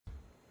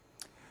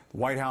The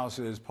White House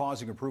is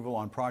pausing approval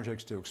on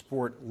projects to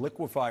export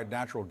liquefied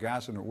natural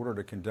gas in order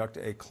to conduct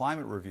a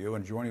climate review.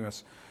 And joining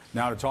us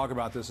now to talk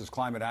about this is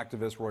climate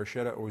activist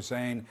Roishetta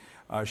Ozane.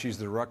 She's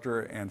the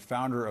director and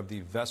founder of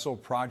the Vessel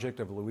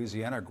Project of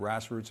Louisiana, a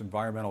grassroots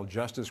environmental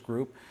justice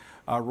group.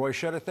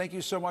 Roishetta, thank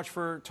you so much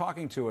for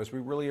talking to us. We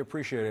really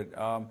appreciate it.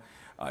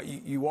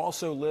 You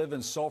also live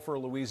in Sulphur,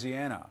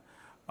 Louisiana,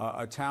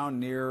 a town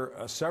near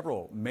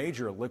several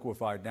major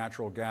liquefied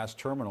natural gas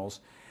terminals.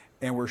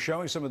 And we're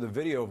showing some of the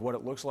video of what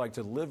it looks like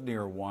to live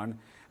near one.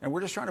 And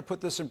we're just trying to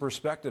put this in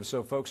perspective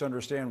so folks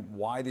understand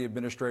why the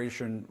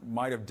administration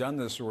might have done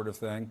this sort of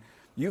thing.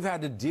 You've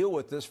had to deal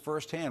with this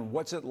firsthand.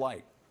 What's it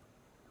like?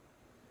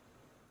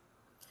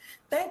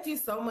 Thank you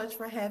so much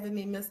for having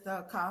me, Mr.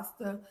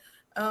 Acosta.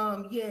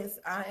 Yes,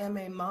 I am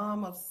a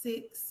mom of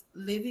 6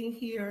 living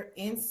here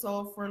in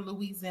Sulphur,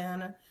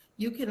 Louisiana.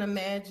 You can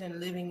imagine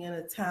living in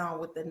a town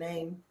with the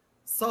name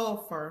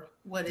Sulphur,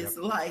 what it's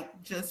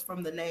like just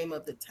from the name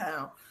of the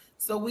town.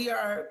 So we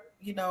are,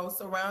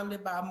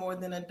 surrounded by more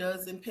than a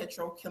dozen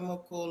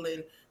petrochemical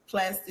and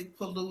plastic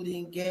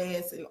polluting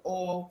gas and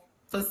oil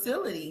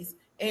facilities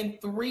and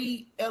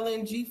 3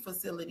 LNG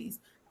facilities.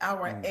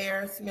 Our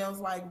air smells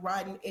like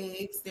rotten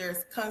eggs.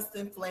 There's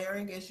constant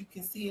flaring, as you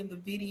can see in the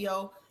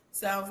video.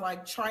 Sounds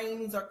like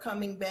trains are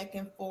coming back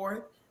and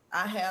forth.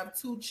 I have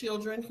 2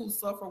 children who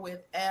suffer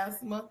with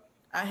asthma.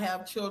 I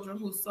have children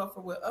who suffer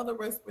with other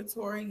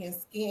respiratory and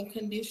skin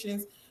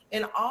conditions,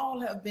 and all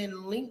have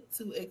been linked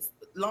to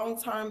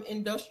long-term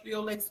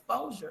industrial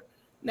exposure.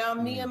 Now,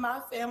 me and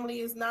my family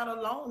is not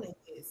alone in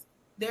this.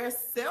 There are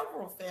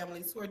several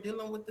families who are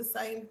dealing with the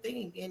same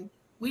thing, and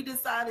we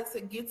decided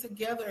to get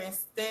together and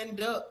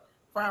stand up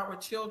for our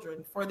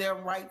children, for their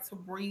right to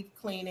breathe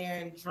clean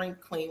air and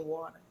drink clean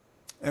water.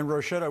 And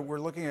Roishetta, we're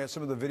looking at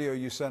some of the video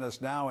you sent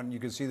us now, and you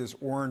can see this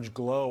orange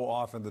glow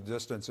off in the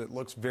distance. It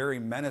looks very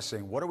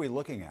menacing. What are we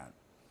looking at?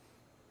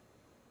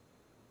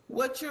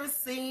 What you're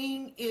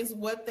seeing is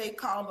what they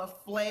call a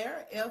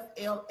flare,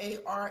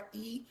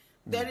 F-L-A-R-E.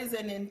 That is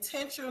an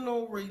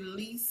intentional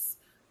release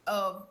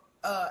of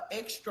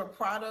extra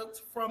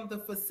product from the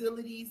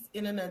facilities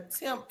in an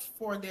attempt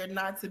for there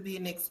not to be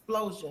an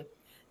explosion.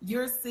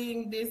 You're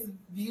seeing this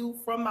view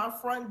from my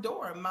front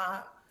door. My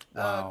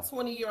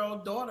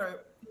 20-year-old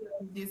daughter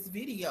filmed this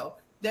video.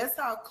 That's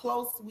how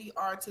close we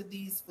are to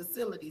these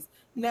facilities.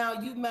 Now,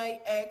 you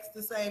may ask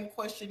the same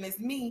question as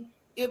me.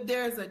 If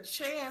there's a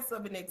chance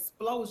of an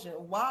explosion,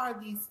 why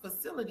are these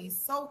facilities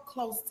so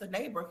close to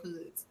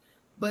neighborhoods?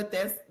 But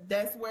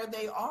that's where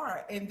they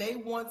are, and they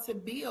want to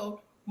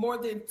build more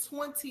than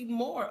 20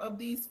 more of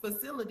these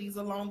facilities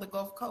along the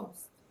Gulf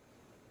Coast.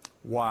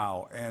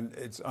 Wow, and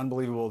it's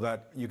unbelievable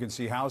that you can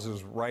see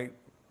houses right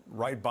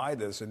by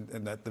this,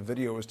 and that the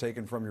video was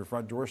taken from your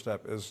front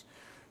doorstep is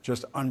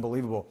just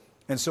unbelievable.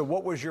 And so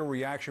what was your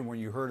reaction when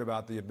you heard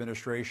about the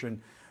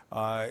administration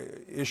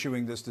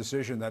issuing this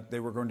decision that they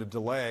were going to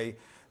delay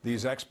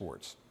these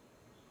exports?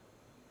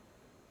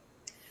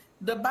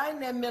 The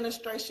Biden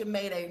administration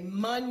made a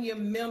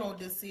monumental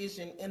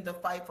decision in the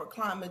fight for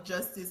climate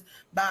justice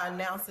by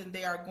announcing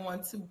they are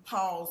going to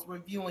pause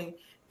reviewing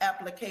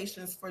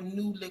applications for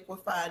new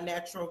liquefied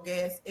natural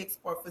gas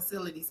export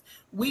facilities.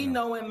 We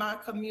know in my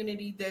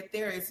community that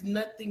there is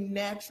nothing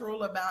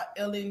natural about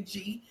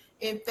LNG.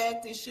 In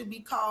fact, it should be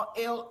called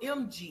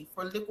LNG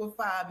for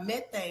liquefied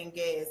methane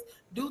gas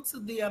due to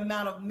the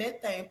amount of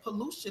methane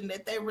pollution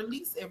that they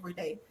release every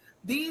day.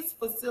 These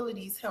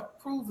facilities have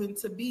proven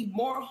to be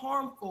more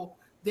harmful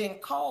than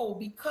coal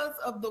because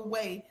of the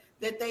way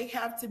that they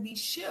have to be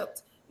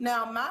shipped.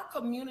 Now, my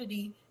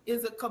community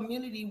is a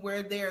community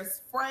where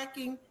there's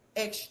fracking,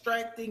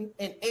 extracting,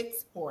 and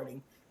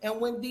exporting. And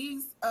when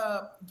these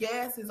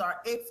gases are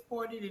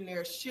exported and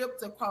they're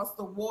shipped across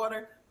the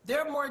water,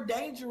 they're more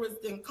dangerous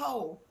than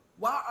coal.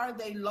 Why are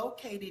they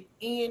located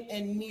in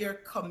and near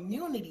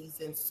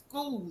communities and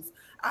schools?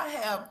 I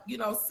have,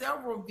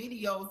 several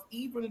videos,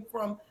 even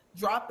from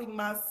dropping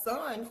my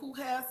son who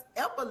has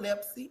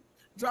epilepsy,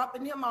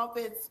 dropping him off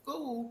at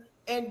school,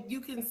 and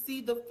you can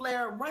see the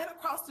flare right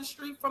across the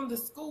street from the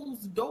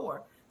school's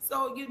door.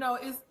 So,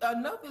 it's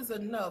enough is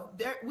enough.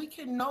 We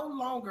can no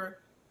longer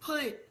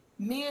put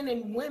men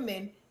and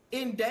women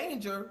in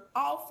danger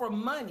all for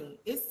money.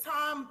 It's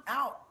time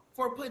out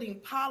for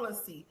putting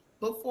policy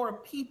before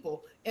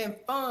people and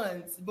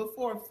funds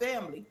before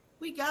family.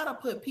 We gotta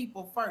put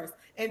people first.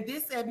 And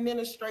this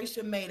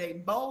administration made a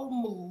bold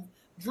move,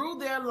 drew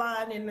their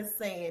line in the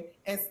sand,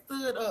 and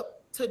stood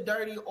up to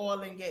dirty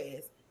oil and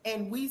gas.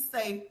 And we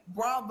say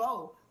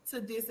bravo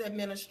to this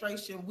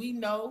administration. We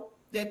know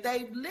that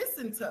they've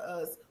listened to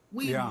us.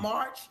 We've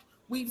marched,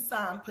 we've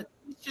signed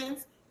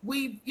petitions,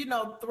 we've,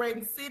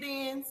 threatened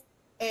sit-ins,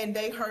 and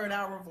they heard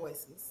our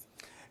voices.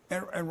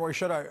 And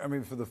Roishetta, I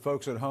mean, for the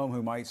folks at home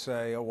who might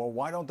say, oh, well,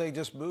 why don't they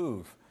just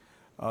move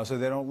so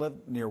they don't live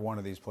near one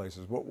of these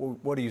places?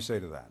 What do you say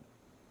to that?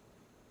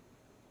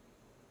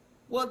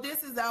 Well,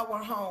 this is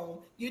our home.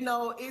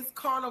 It's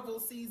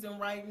carnival season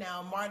right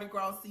now, Mardi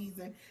Gras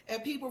season,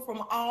 and people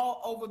from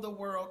all over the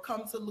world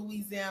come to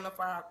Louisiana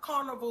for our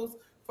carnivals,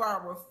 for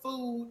our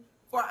food,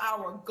 for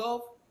our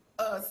Gulf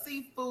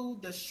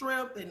seafood, the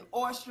shrimp and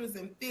oysters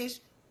and fish.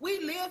 We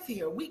live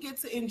here. We get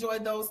to enjoy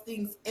those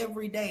things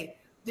every day.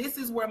 This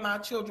is where my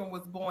children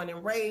was born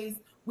and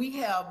raised. We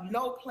have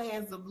no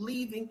plans of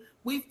leaving.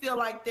 We feel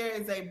like there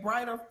is a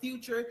brighter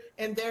future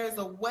and there is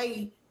a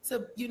way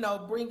to,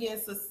 bring in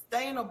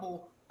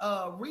sustainable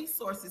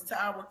resources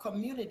to our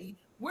community.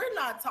 We're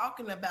not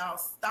talking about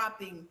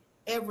stopping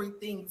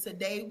everything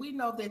today. We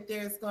know that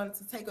there's going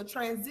to take a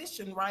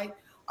transition, right?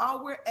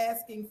 All we're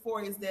asking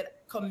for is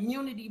that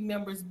community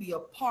members be a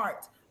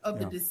part of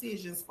the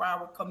decisions for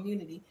our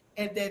community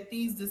and that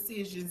these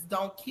decisions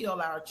don't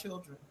kill our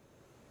children.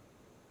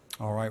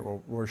 All right.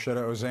 Well,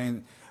 Roishetta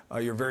Ozane,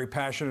 you're very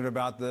passionate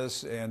about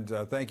this, and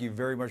thank you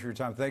very much for your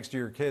time. Thanks to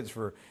your kids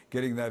for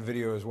getting that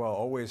video as well.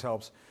 Always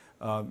helps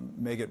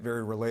make it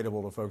very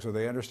relatable to folks so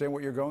they understand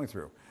what you're going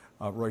through.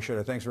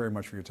 Roishetta, thanks very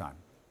much for your time.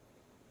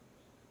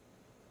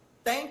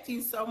 Thank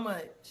you so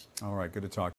much. All right. Good to talk.